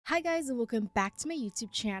Hi guys, and welcome back to my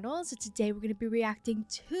YouTube channel. So today we're going to be reacting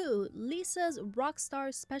to Lisa's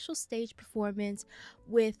Rockstar special stage performance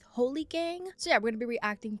with HolyBang. So yeah, we're going to be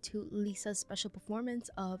reacting to Lisa's special performance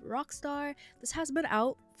of Rockstar. This has been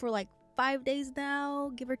out for like 5 days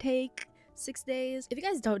now, give or take 6 days. If you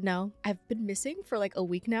guys don't know, I've been missing for like a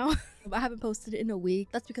week now. I haven't posted in a week.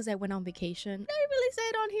 That's because I went on vacation. Did I really say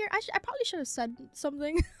it on here? I probably should have said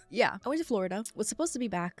something. Yeah, I went to Florida. Was supposed to be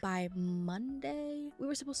back by Monday. We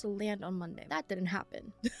were supposed to land on Monday. That didn't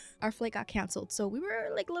happen. Our flight got canceled, so we were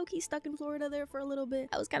like low-key stuck in Florida there for a little bit.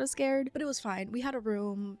 I was kind of scared, but it was fine. We had a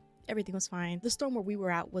room. Everything was fine. The storm where we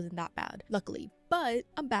were at wasn't that bad, luckily. But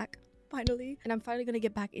I'm back. Finally, and I'm finally gonna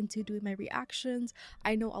get back into doing my reactions.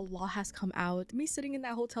 I know a lot has come out. Me sitting in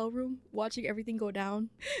that hotel room watching everything go down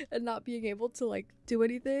and not being able to like do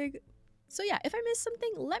anything. So yeah, if I missed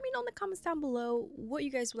something, let me know in the comments down below what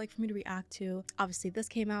you guys would like for me to react to. Obviously this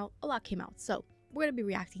came out, a lot came out, so we're gonna be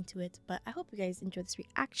reacting to it, but I hope you guys enjoy this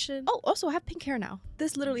reaction. Oh, also I have pink hair now.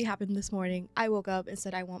 This literally happened this morning. I woke up and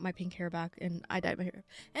said I want my pink hair back, and I dyed my hair.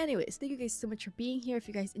 Anyways, thank you guys so much for being here. If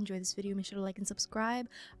you guys enjoyed this video, make sure to like and subscribe.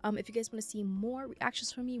 If you guys want to see more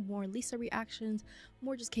reactions from me, more Lisa reactions,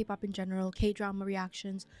 more just K-pop in general, K-drama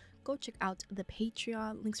reactions, go check out the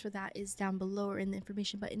Patreon. Links for that is down below or in the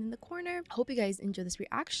information button in the corner. I hope you guys enjoy this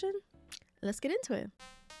reaction. Let's get into it.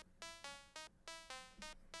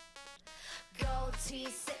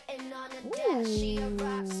 Sitting on a dash, she a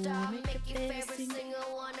rock star. Make your favorite singer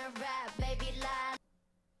wanna rap, baby lie.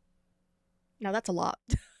 Now that's a lot.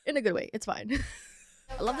 In a good way, it's fine.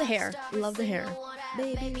 I love the hair. Love the hair.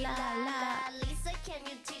 Baby la la. Lisa, can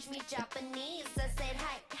you teach me Japanese? I said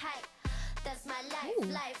hi, hi. That's my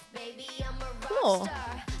life, baby. I'm a rock Cool.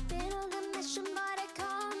 star. Been on a mission, but they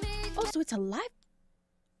call me. Oh, so it's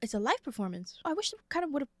a live performance. I wish they kind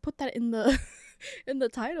of would have put that in the in the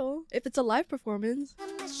title. If it's a live performance.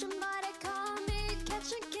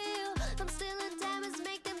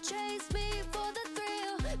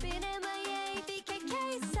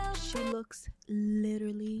 She looks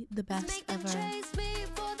literally the best ever.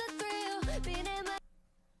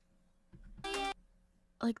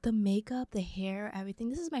 Like the makeup, the hair, everything.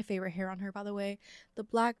 This is my favorite hair on her, by the way. The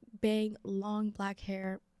black bang, long black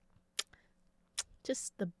hair.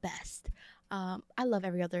 Just the best. I love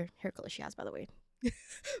every other hair color she has, by the way.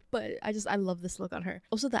 But I love this look on her.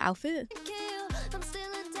 Also the outfit.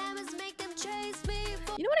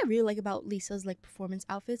 You know what I really like about Lisa's like performance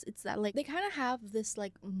outfits? It's that like they kind of have this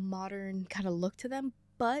like modern kind of look to them,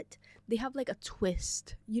 but they have like a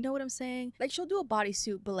twist. You know what I'm saying? Like she'll do a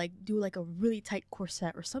bodysuit, but like do like a really tight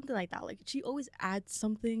corset or something like that. Like she always adds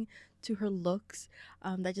something to her looks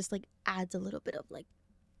that just like adds a little bit of like,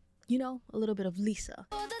 you know, a little bit of Lisa.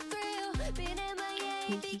 So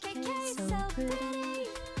pretty.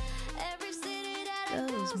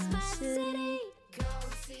 Goes my city.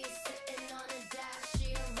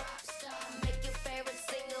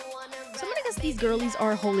 So I'm gonna guess these girlies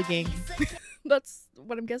are HolyBang. That's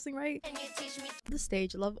what I'm guessing, right? The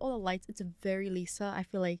stage, I love all the lights. It's very Lisa. I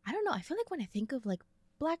feel like, I don't know, I feel like when I think of like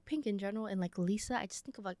Blackpink in general and like Lisa, I just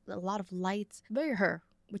think of like a lot of lights. Very her,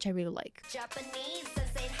 which I really like. Japanese, I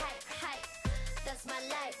said hi, hi. That's my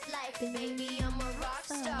life, baby. I'm a rock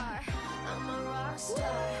star. I'm a rock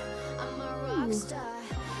star. I'm a rock star.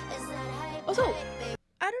 Is that hype? Also,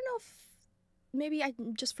 I don't know if maybe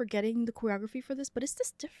I'm just forgetting the choreography for this, but is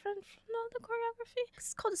this different from the choreography?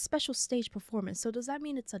 It's called a special stage performance. So does that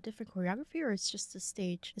mean it's a different choreography, or it's just the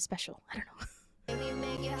stage is special? I don't know.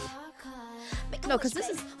 No, because this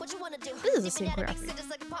is the same choreography.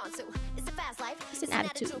 It's an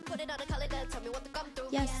attitude.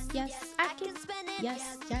 Yes, yes, I can.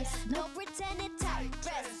 Yes, yes, no.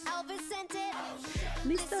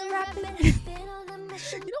 Lisa rapping.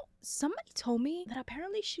 You know, somebody told me that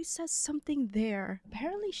apparently she says something there.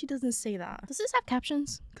 Apparently she doesn't say that. Does this have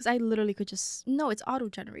captions? Because I literally could just... No, it's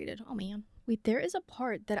auto-generated. Oh, man. Wait, there is a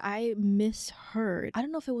part that I misheard. I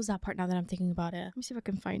don't know if it was that part now that I'm thinking about it. Let me see if I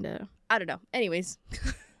can find it. I don't know. Anyways.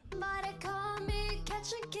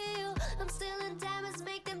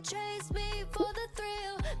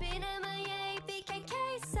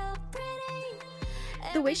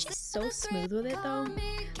 The way she's so smooth with it though,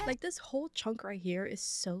 like this whole chunk right here is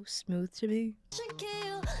so smooth to me.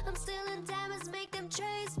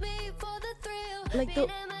 Like the,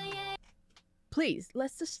 please,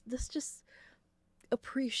 let's just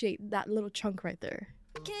appreciate that little chunk right there.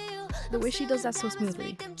 The way she does that so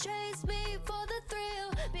smoothly.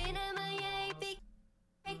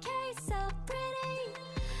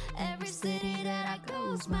 Every city that I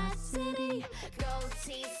go's my city.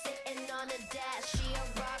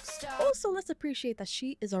 Also, let's appreciate that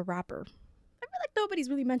she is a rapper. I feel like nobody's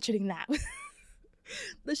really mentioning that.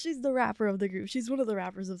 That she's the rapper of the group. She's one of the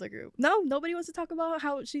rappers of the group. No, nobody wants to talk about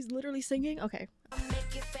how she's literally singing. Okay.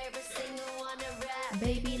 Make your favorite singer wanna rap.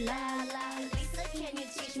 Baby la la. Lisa, can you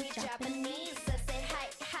teach me Japanese? I say hi,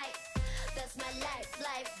 hi. That's my life,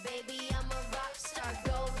 baby. I'm a rock star.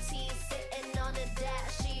 Gold teeth sitting on a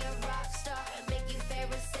dash. She a rock star. Make your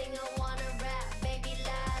favorite singer wanna rap. Baby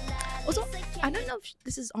la la. Also, I don't know if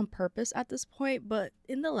this is on purpose at this point, but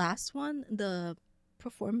in the last one, the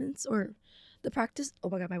performance or the practice, oh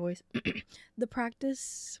my god, my voice. The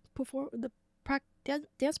practice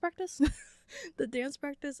dance practice. The dance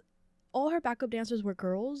practice, all her backup dancers were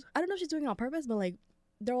girls. I don't know if she's doing it on purpose, but like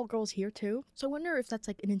they're all girls here too. So I wonder if that's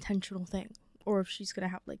like an intentional thing, or if she's gonna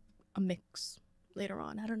have like a mix later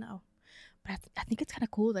on. I don't know, but I think it's kind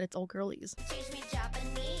of cool that it's all girlies. Teach me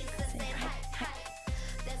Japanese. I say hi, hi.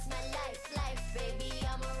 That's my life, baby.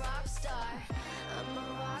 I'm a rock star. I'm a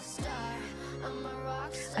rock star. I'm a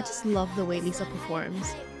rock star. I just love the way Lisa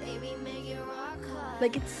performs. Baby, make it rock hard.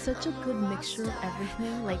 Like it's such a good mixture of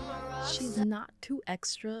everything. Like she's not too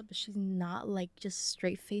extra, but she's not like just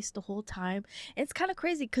straight faced the whole time. And it's kind of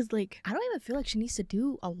crazy because like I don't even feel like she needs to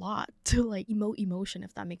do a lot to like emote emotion,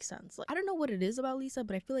 if that makes sense. Like I don't know what it is about Lisa,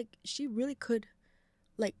 but I feel like she really could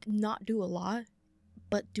like not do a lot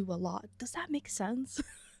but do a lot. Does that make sense?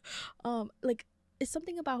 Like it's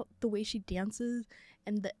something about the way she dances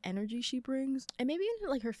and the energy she brings, and maybe in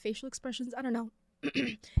like her facial expressions. I don't know.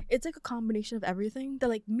 It's like a combination of everything that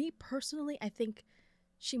like me personally, I think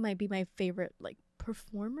she might be my favorite like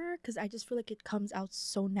performer because I just feel like it comes out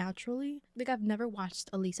so naturally. Like I've never watched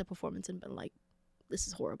a Lisa performance and been like, this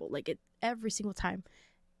is horrible. Like it every single time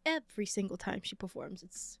she performs,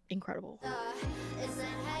 it's incredible. Is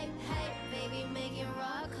that hype, baby, make it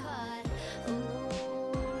rock hard.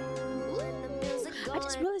 I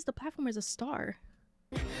just realized the platform is a star.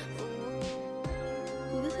 Ooh,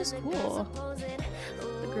 this is cool.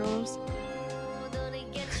 The girls.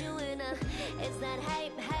 Is that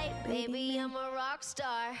hype, baby, I'm a rock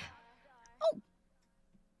star. Oh.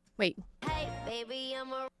 Wait. Hype, baby,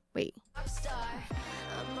 I'm a Wait. rock star.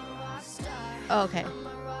 I'm a rock star. Oh, okay. I'm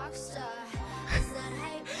a rock star. Is that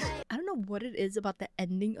hype, I don't know what it is about the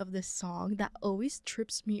ending of this song that always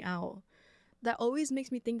trips me out. That always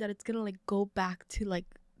makes me think that it's gonna like go back to like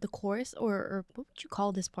the chorus or what would you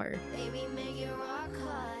call this part? baby, make it rock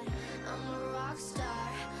hard. I'm a rock star.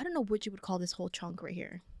 I don't know what you would call this whole chunk right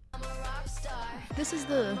here. I'm a rock star. This is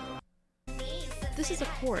the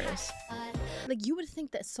chorus. Like you would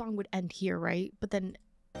think that song would end here, right? But then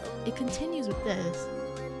it continues with this.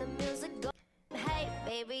 When the music goes, hey,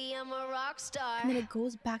 baby, I'm a rock star. And then it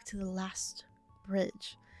goes back to the last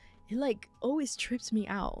bridge. It like always trips me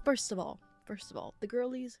out. First of all, the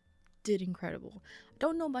girlies did incredible. I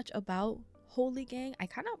don't know much about HolyBang.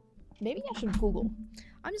 Maybe I should Google.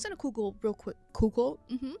 I'm just gonna Google real quick. I'm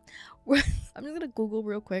just gonna Google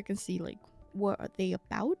real quick and see like what are they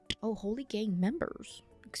about. Oh, HolyBang members.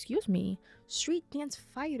 Excuse me. Street dance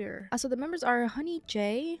fighter. So the members are Honey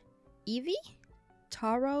J, Evie,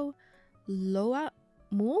 Taro, Loa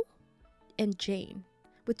Mu, and Jane,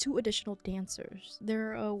 with 2 additional dancers.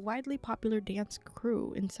 They're a widely popular dance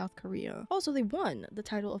crew in South Korea. Also, they won the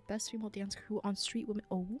title of Best Female Dance Crew on Street Women.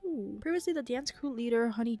 Oh, previously the dance crew leader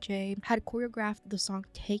Honey J had choreographed the song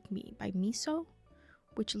 "Take Me" by Miso,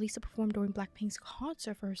 which Lisa performed during Blackpink's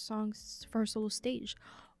concert for her solo stage.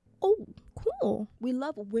 Oh, cool. We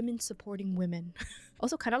love women supporting women.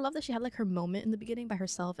 Also, kind of love that she had like her moment in the beginning by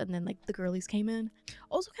herself and then like the girlies came in.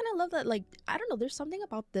 Also, kind of love that like, I don't know, there's something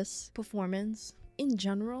about this performance in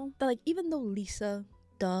general that like, even though Lisa,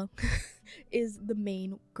 is the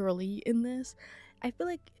main girly in this, I feel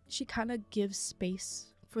like she kind of gives space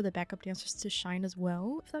for the backup dancers to shine as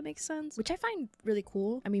well, if that makes sense, which I find really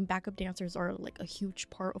cool. I mean, backup dancers are like a huge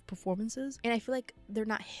part of performances, and I feel like they're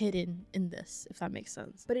not hidden in this, if that makes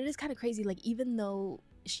sense. But it is kind of crazy, like even though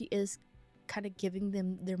she is kind of giving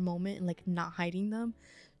them their moment and like not hiding them,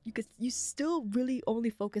 you still really only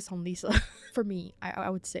focus on Lisa. For me, I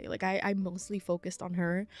would say like I mostly focused on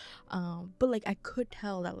her, but like I could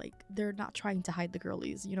tell that like they're not trying to hide the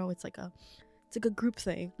girlies, you know. It's like a group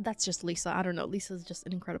thing. That's just Lisa. I don't know. Lisa's just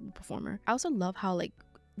an incredible performer. I also love how like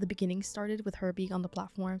the beginning started with her being on the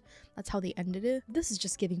platform. That's how they ended it. This is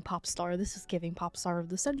just giving pop star. This is giving pop star of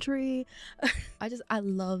the century. I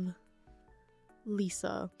love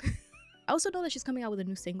Lisa. I also know that she's coming out with a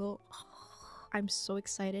new single. I'm so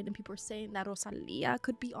excited, and people are saying that Rosalia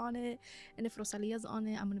could be on it, and if Rosalia's on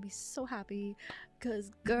it, I'm gonna be so happy because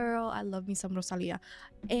girl, I love me some Rosalia,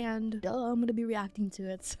 and I'm gonna be reacting to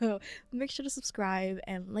it. So make sure to subscribe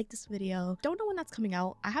and like this video. Don't know when that's coming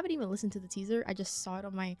out. I haven't even listened to the teaser. I just saw it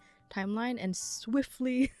on my timeline and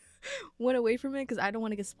swiftly went away from it because I don't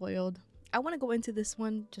want to get spoiled. I want to go into this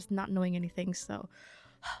one just not knowing anything, so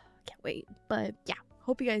can't wait. But yeah,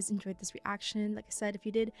 hope you guys enjoyed this reaction. Like I said, if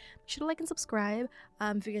you did, make sure to like and subscribe.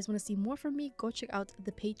 If you guys want to see more from me, go check out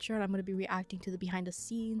the Patreon. I'm going to be reacting to the behind the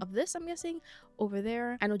scenes of this, I'm guessing, over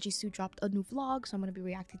there. I know Jisoo dropped a new vlog, so I'm going to be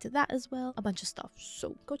reacting to that as well. A bunch of stuff,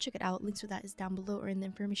 so go check it out. Links for that is down below or in the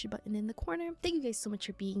information button in the corner. Thank you guys so much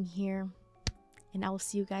for being here, and I will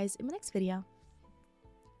see you guys in my next video.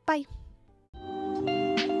 Bye!